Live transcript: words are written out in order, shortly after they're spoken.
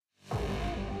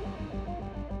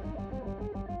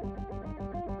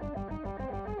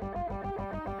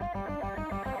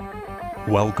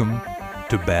Welcome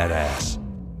to Badass,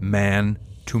 Man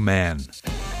to Man.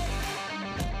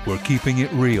 We're keeping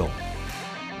it real,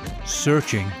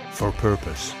 searching for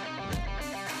purpose,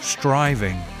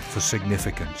 striving for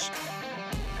significance,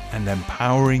 and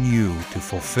empowering you to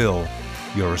fulfill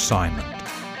your assignment.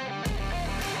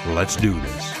 Let's do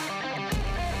this.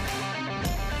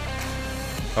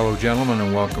 Hello, gentlemen,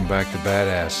 and welcome back to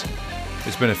Badass.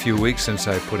 It's been a few weeks since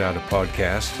I put out a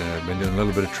podcast. I've been doing a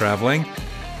little bit of traveling,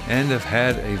 and I've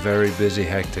had a very busy,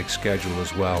 hectic schedule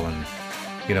as well. And,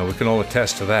 we can all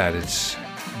attest to that. It's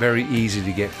very easy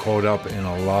to get caught up in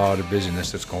a lot of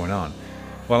busyness that's going on.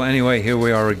 Well, anyway, here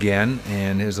we are again,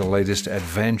 and here's the latest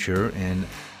adventure in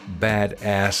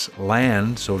badass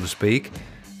land, so to speak.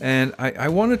 And I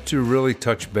wanted to really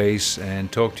touch base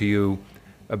and talk to you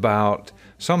about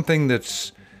something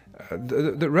that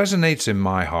resonates in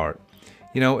my heart.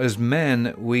 As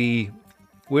men, we're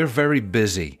very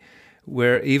busy.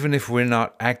 Even if we're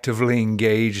not actively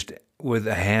engaged with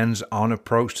a hands-on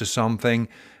approach to something,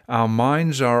 our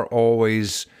minds are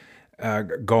always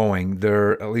going.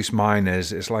 At least mine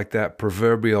is. It's like that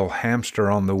proverbial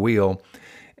hamster on the wheel,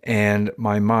 and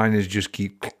my mind is just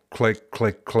keep click,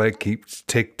 click, click, keeps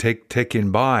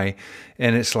ticking by,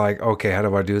 and it's like, okay, how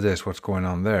do I do this? What's going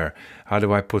on there? How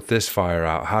do I put this fire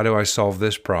out? How do I solve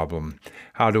this problem?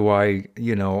 How do I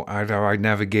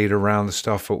navigate around the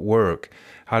stuff at work?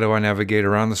 How do I navigate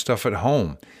around the stuff at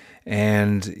home?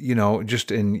 And,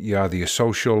 just in either your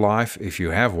social life, if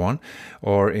you have one,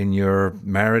 or in your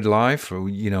married life, or,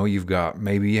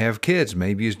 maybe you have kids,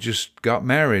 maybe you just got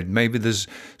married, maybe there's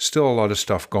still a lot of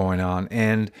stuff going on.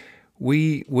 And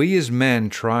we as men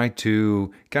try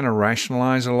to kind of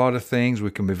rationalize a lot of things.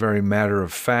 We can be very matter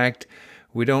of fact.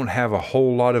 We don't have a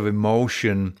whole lot of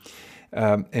emotion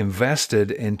invested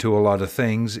into a lot of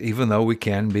things, even though we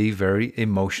can be very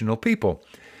emotional people.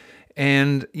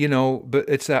 And, but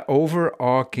it's that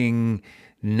overarching,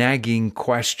 nagging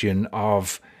question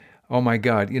of, oh my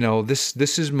God,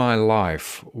 this is my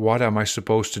life. What am I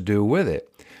supposed to do with it?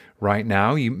 Right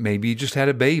now, maybe you just had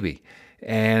a baby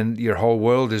and your whole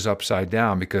world is upside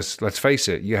down because, let's face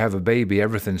it, you have a baby,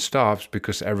 everything stops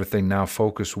because everything now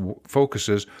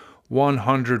focuses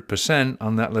 100%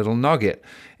 on that little nugget.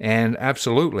 And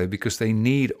absolutely, because they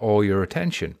need all your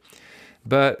attention.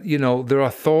 But, there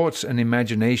are thoughts and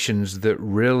imaginations that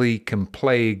really can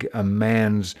plague a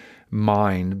man's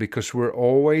mind because we're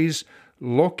always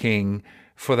looking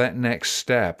for that next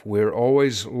step. We're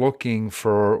always looking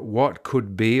for what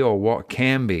could be or what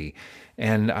can be.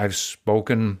 And I've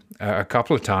spoken a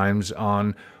couple of times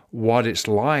on what it's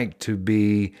like to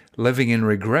be living in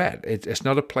regret. It's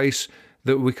not a place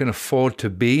that we can afford to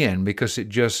be in because it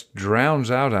just drowns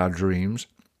out our dreams.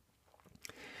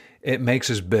 It makes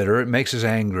us bitter, it makes us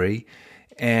angry,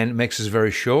 and it makes us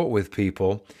very short with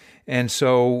people. And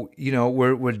so,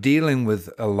 we're dealing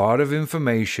with a lot of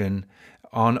information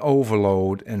on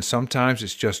overload, and sometimes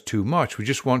it's just too much. We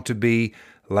just want to be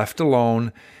left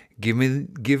alone. Give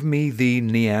me the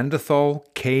Neanderthal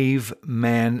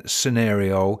caveman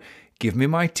scenario. Give me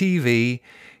my TV.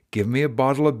 Give me a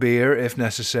bottle of beer if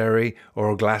necessary, or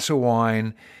a glass of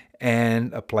wine,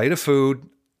 and a plate of food.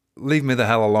 Leave me the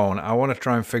hell alone. I want to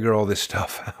try and figure all this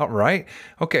stuff out, right?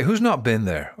 Okay, who's not been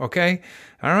there? Okay,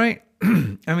 all right.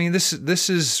 I mean, this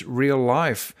is real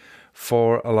life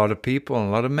for a lot of people and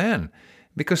a lot of men,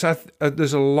 because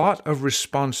there's a lot of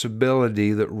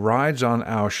responsibility that rides on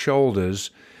our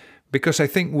shoulders, because I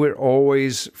think we're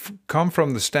always come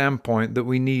from the standpoint that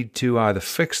we need to either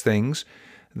fix things,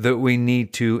 that we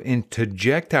need to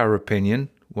interject our opinion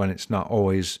when it's not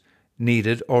always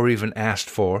needed or even asked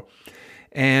for.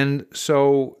 And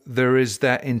so there is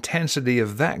that intensity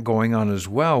of that going on as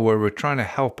well, where we're trying to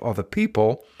help other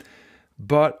people,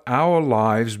 but our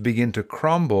lives begin to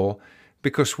crumble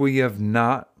because we have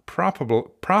not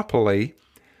properly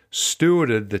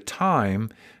stewarded the time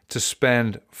to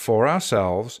spend for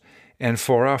ourselves and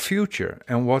for our future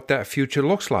and what that future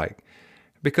looks like.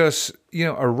 Because,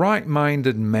 a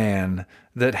right-minded man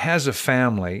that has a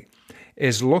family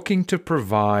is looking to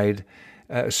provide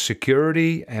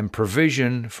security and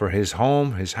provision for his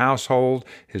home, his household,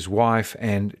 his wife,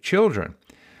 and children.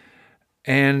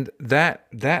 And that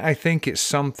I think is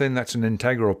something that's an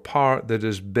integral part that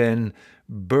has been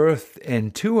birthed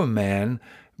into a man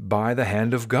by the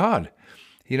hand of God.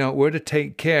 We're to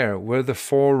take care. We're the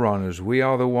forerunners. We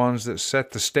are the ones that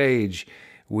set the stage.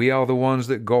 We are the ones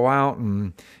that go out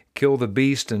and kill the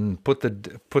beast and put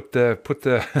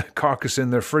the carcass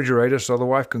in the refrigerator so the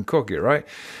wife can cook it, right?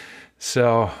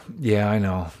 So, yeah, I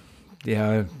know.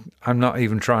 Yeah, I'm not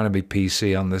even trying to be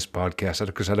PC on this podcast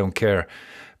because I don't care.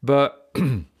 But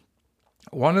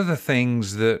one of the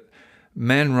things that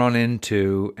men run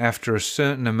into after a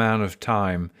certain amount of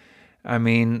time. I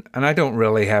mean, and I don't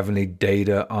really have any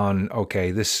data on,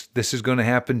 okay, this is going to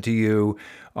happen to you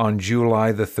on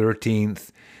July the 13th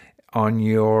on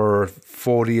your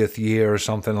 40th year or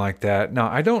something like that. Now,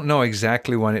 I don't know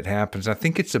exactly when it happens. I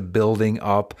think it's a building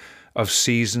up of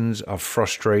seasons of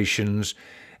frustrations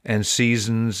and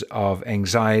seasons of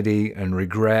anxiety and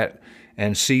regret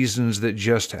and seasons that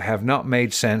just have not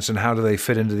made sense, and how do they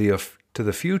fit into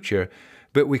the future.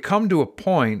 But we come to a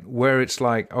point where it's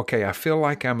like, okay, I feel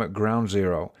like I'm at ground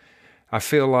zero. I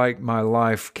feel like my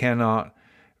life cannot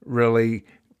really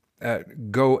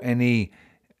go any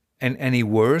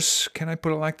worse. Can I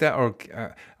put it like that? Or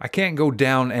I can't go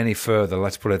down any further.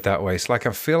 Let's put it that way. It's like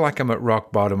I feel like I'm at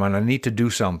rock bottom and I need to do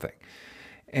something.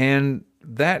 And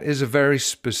that is a very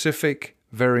specific,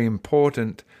 very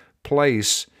important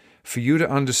place for you to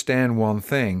understand one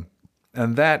thing.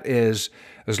 And that is,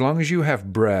 as long as you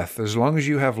have breath, as long as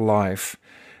you have life,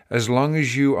 as long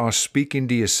as you are speaking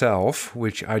to yourself,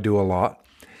 which I do a lot,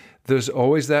 there's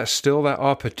always still that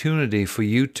opportunity for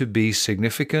you to be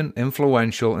significant,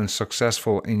 influential, and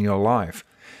successful in your life.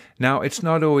 Now, it's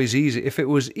not always easy. If it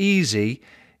was easy,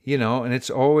 and it's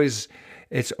always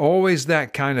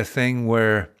that kind of thing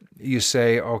where you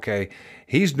say, okay,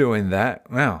 he's doing that,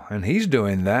 well, and he's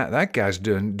doing that, that guy's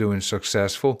doing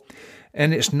successful.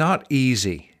 And it's not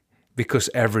easy because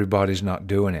everybody's not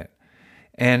doing it.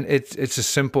 And it's a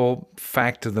simple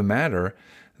fact of the matter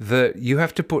that you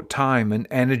have to put time and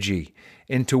energy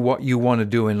into what you want to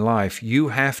do in life. You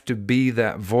have to be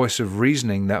that voice of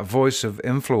reasoning, that voice of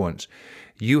influence.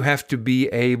 You have to be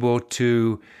able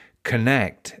to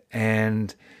connect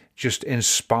and just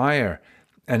inspire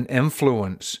and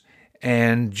influence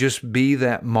and just be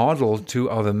that model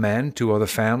to other men, to other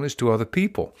families, to other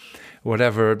people,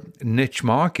 whatever niche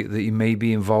market that you may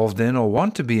be involved in or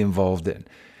want to be involved in.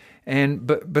 And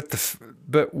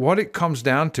but what it comes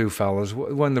down to, fellas,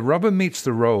 when the rubber meets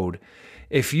the road,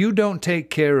 if you don't take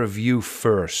care of you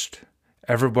first,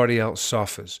 everybody else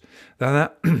suffers. Now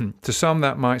that, to some,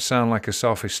 that might sound like a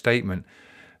selfish statement,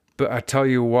 but I tell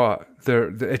you what,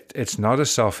 it's not a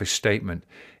selfish statement.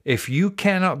 If you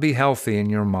cannot be healthy in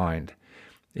your mind,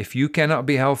 if you cannot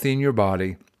be healthy in your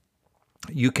body,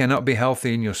 you cannot be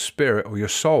healthy in your spirit or your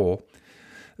soul,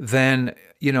 then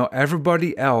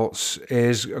everybody else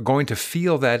is going to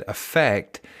feel that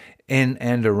effect in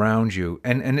and around you.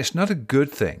 And it's not a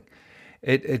good thing.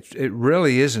 It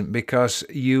really isn't, because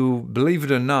you, believe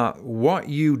it or not, what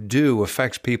you do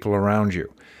affects people around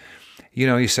you.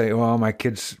 You say, well, my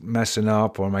kid's messing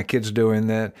up or my kid's doing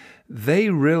that. They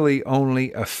really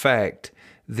only affect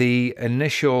the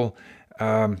initial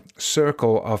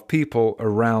circle of people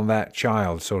around that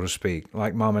child, so to speak,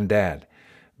 like mom and dad.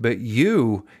 But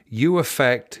you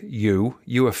affect you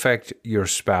affect your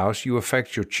spouse, you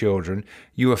affect your children,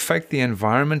 you affect the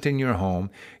environment in your home,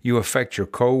 you affect your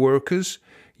co-workers,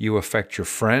 you affect your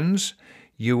friends,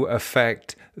 you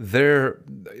affect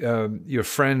your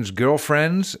friends'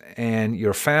 girlfriends and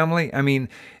your family. I mean,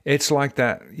 it's like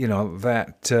that,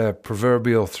 that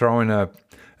proverbial throwing a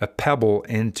pebble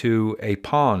into a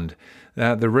pond.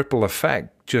 The ripple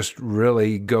effect just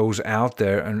really goes out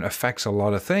there and affects a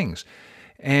lot of things.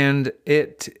 And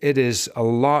it is a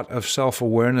lot of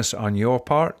self-awareness on your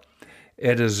part.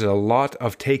 It is a lot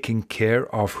of taking care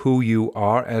of who you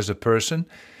are as a person.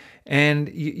 And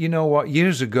you know what?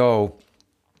 Years ago,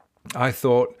 I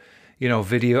thought,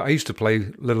 I used to play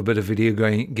a little bit of video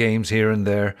games here and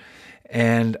there.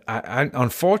 And I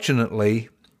unfortunately,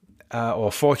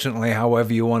 or fortunately,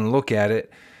 however you want to look at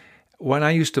it, when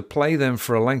I used to play them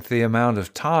for a lengthy amount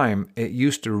of time, it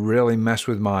used to really mess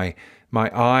with my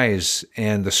eyes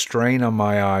and the strain on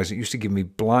my eyes. It used to give me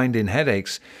blinding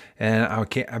headaches, and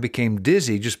I became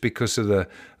dizzy just because of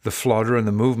the flutter and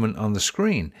the movement on the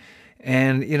screen.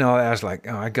 And, I was like,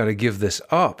 oh, I got to give this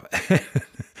up.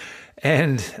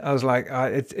 And I was like,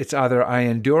 it's either I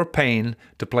endure pain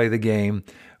to play the game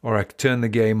or I turn the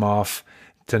game off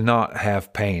to not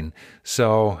have pain.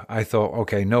 So I thought,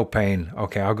 okay, no pain.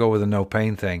 Okay, I'll go with the no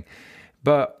pain thing.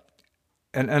 But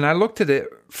And I looked at it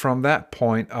from that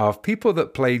point of people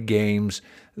that played games,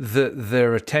 that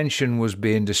their attention was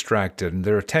being distracted and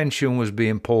their attention was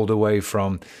being pulled away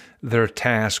from their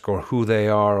task or who they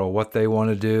are or what they want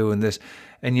to do and this.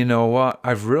 And you know what?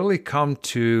 I've really come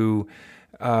to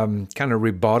kind of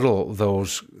rebuttal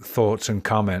those thoughts and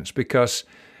comments, because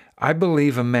I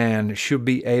believe a man should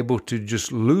be able to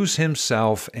just lose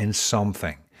himself in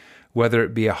something, whether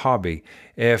it be a hobby.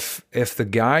 If the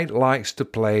guy likes to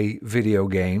play video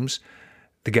games,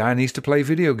 the guy needs to play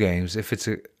video games. If it's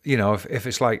if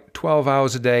it's like 12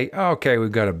 hours a day, okay,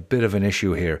 we've got a bit of an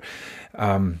issue here.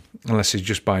 Unless he's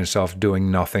just by himself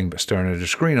doing nothing but staring at a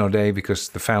screen all day because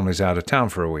the family's out of town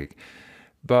for a week.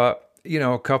 But,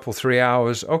 a couple, 3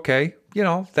 hours, okay,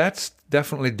 that's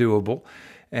definitely doable.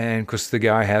 And because the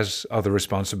guy has other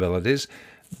responsibilities.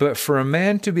 But for a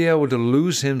man to be able to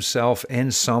lose himself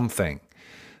in something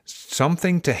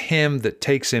to him that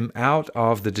takes him out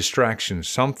of the distractions,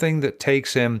 something that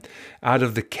takes him out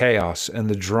of the chaos and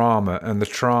the drama and the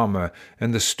trauma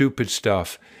and the stupid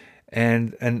stuff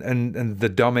and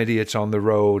the dumb idiots on the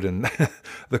road and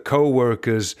the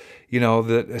co-workers,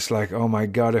 that it's like, oh my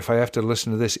God, if I have to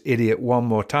listen to this idiot one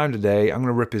more time today, I'm going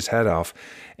to rip his head off.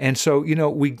 And so,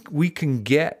 we can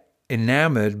get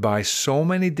enamored by so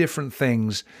many different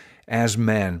things as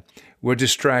men. We're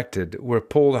distracted. We're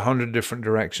pulled 100 different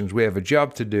directions. We have a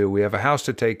job to do. We have a house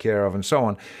to take care of and so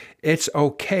on. It's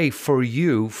okay for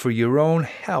you, for your own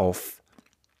health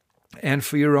and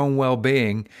for your own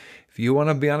well-being. If you want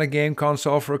to be on a game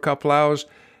console for a couple hours,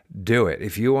 do it.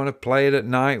 If you want to play it at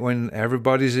night when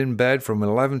everybody's in bed from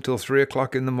 11 till 3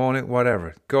 o'clock in the morning,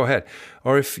 whatever, go ahead.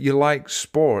 Or if you like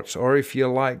sports, or if you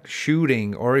like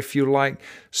shooting, or if you like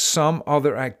some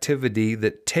other activity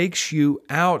that takes you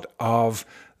out of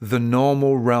the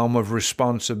normal realm of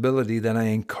responsibility, then I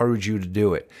encourage you to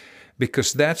do it.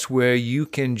 Because that's where you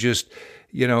can just,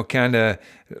 kind of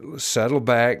settle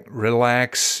back,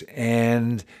 relax,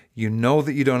 and you know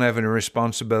that you don't have any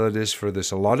responsibilities for this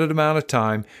allotted amount of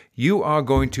time. You are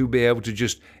going to be able to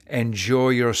just enjoy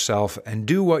yourself and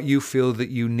do what you feel that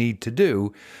you need to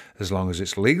do, as long as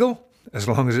it's legal, as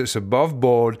long as it's above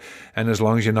board, and as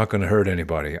long as you're not going to hurt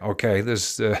anybody. Okay,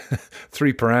 there's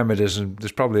 3 parameters, and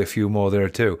there's probably a few more there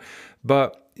too.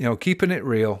 But, keeping it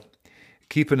real,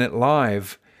 keeping it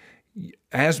live,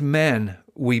 as men,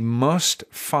 we must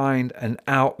find an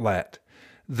outlet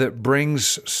that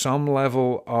brings some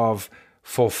level of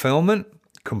fulfillment,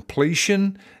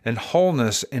 completion, and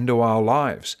wholeness into our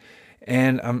lives.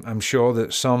 And I'm sure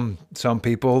that some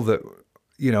people that,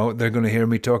 they're going to hear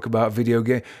me talk about video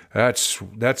game.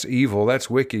 That's evil. That's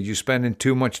wicked. You're spending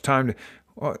too much time.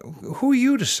 Who are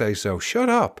you to say so? Shut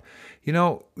up.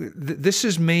 This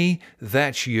is me.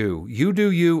 That's you. You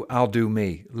do you. I'll do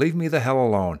me. Leave me the hell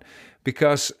alone.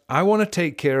 Because I want to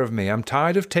take care of me. I'm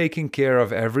tired of taking care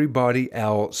of everybody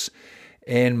else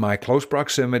in my close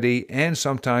proximity and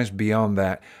sometimes beyond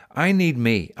that. I need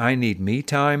me. I need me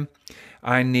time.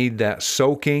 I need that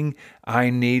soaking. I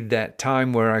need that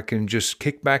time where I can just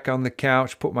kick back on the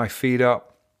couch, put my feet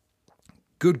up.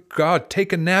 Good God,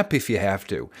 take a nap if you have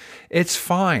to. It's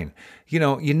fine.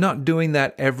 You're not doing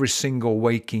that every single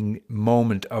waking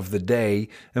moment of the day.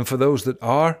 And for those that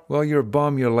are, well, you're a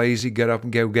bum, you're lazy, get up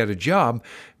and go get a job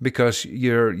because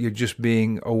you're just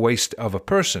being a waste of a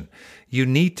person. You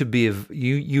need to be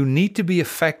you need to be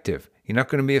effective. You're not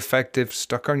going to be effective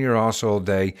stuck on your ass all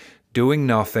day, doing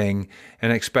nothing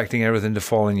and expecting everything to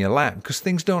fall in your lap, because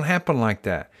things don't happen like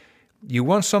that. You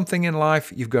want something in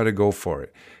life, you've got to go for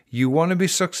it. You want to be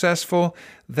successful,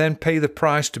 then pay the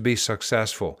price to be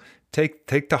successful.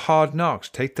 Take the hard knocks,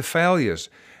 take the failures.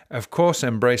 Of course,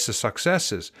 embrace the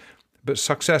successes. But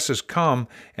successes come,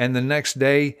 and the next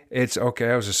day, it's,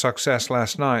 okay, I was a success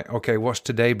last night. Okay, what's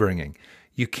today bringing?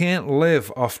 You can't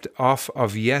live off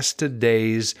of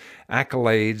yesterday's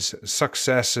accolades,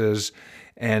 successes,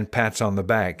 and pats on the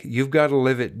back. You've got to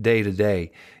live it day to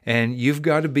day. And you've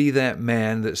got to be that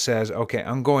man that says, okay,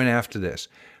 I'm going after this.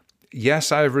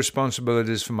 Yes, I have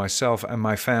responsibilities for myself and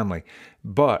my family,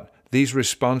 but these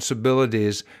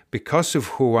responsibilities, because of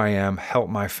who I am, help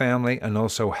my family and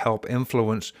also help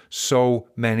influence so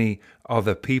many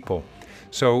other people.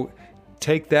 So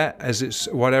take that as it's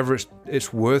whatever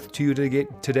it's worth to you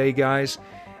today, guys,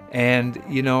 and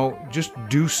just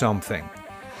do something.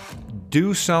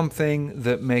 Do something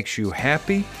that makes you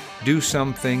happy. Do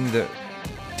something that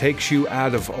takes you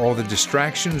out of all the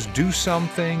distractions. Do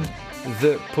something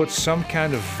that puts some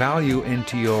kind of value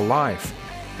into your life.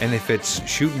 And if it's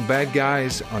shooting bad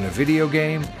guys on a video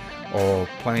game or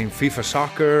playing FIFA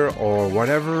soccer or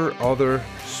whatever other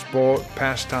sport,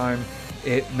 pastime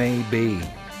it may be,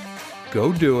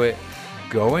 go do it,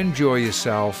 go enjoy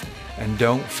yourself, and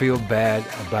don't feel bad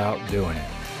about doing it.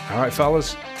 All right,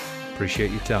 fellas, appreciate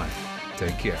your time.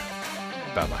 Take care.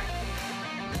 Bye-bye.